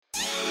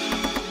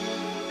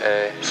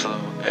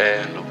floating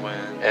in the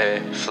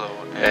wind,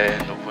 floating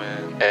in the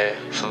wind,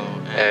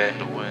 floating in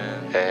the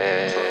wind,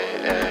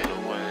 floating in the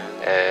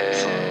wind,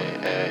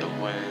 floating in the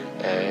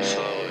wind,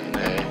 floating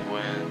in the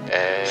wind,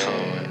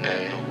 floating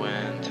in the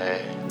wind.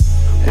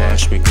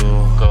 Watch me go,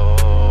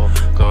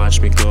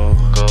 watch me go,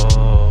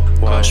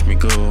 watch me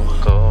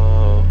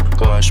go,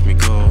 watch me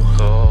go.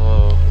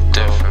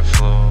 Different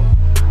flow,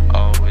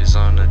 always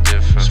on a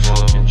different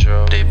flow.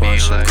 They be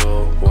like,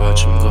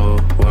 watch him go,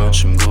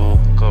 watch him go.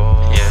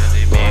 Yeah,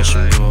 they be watch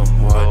him like, go,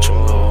 watch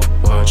him go,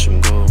 watch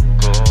him go.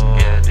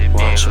 Yeah, they be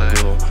watch him like,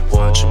 go,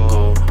 watch him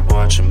go,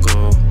 watch him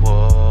go.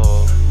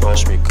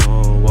 Watch me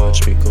go,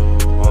 watch me go,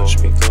 watch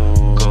me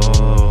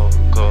go.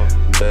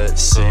 Bet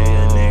say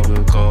a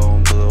nigga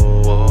gon'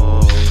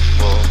 blow.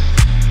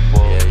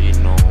 Yeah, you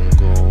know I'm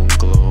gon'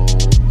 glow.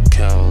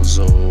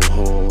 Calzo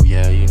ho,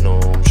 yeah, you know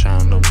I'm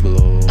tryna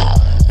blow.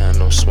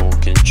 And I'm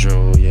smoking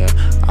dro, yeah,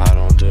 I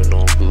don't do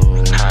no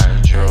blow.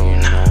 Hydro, you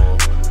know,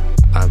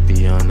 I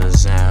be on the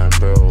Zan,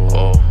 bro.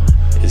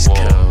 It's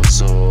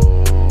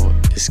Calzo,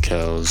 it's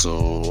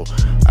Calzo.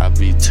 I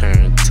be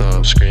turned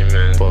up,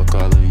 screaming, fuck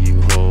all of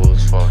you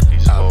hoes. I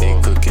be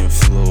cooking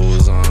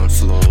flows on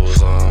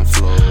flows on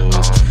flows.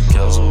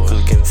 Calzo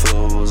cooking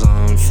flows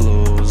on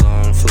flows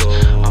on flows.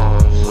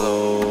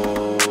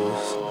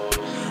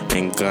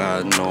 And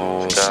God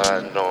knows,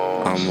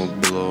 I'ma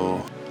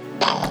blow.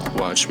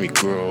 Watch me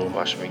grow,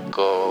 watch me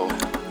go.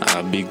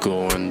 I be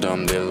going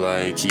dumb, they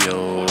like,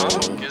 yo,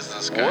 Is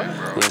this good,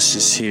 bro? let's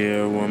just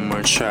hear one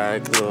more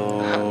track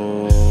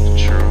though.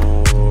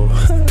 True.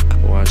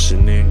 Watch a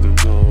nigga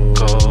go,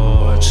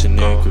 watch a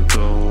nigga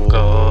go,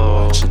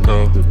 watch a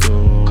nigga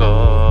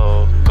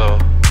go,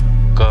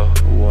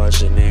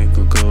 watch a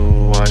nigga go,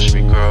 watch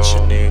me grow, watch a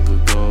nigga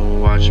go,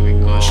 watch me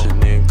go, watch a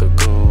nigga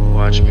go,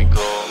 watch me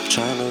go.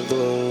 Tryna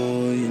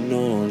blow, you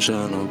know I'm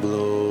tryna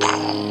blow.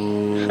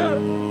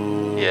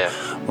 Yeah.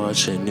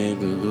 Watch a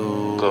nigga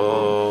Go.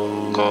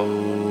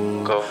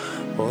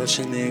 Watch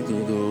a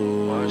nigga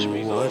go. Watch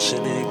me go. Watch a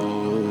nigga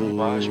go.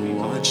 Watch me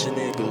go. Watch a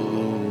nigga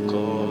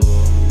Go.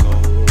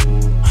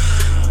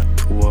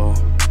 Whoa.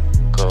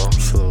 Go.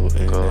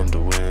 Floating Go. in the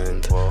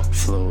wind. Whoa.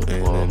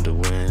 Floating Whoa. in the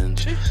wind.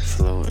 Jeez.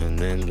 Floating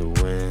in the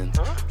wind.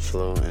 Huh?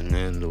 Floating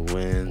in the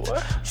wind.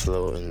 What?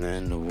 Floating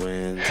in the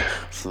wind.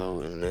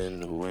 Floating in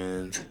the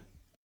wind.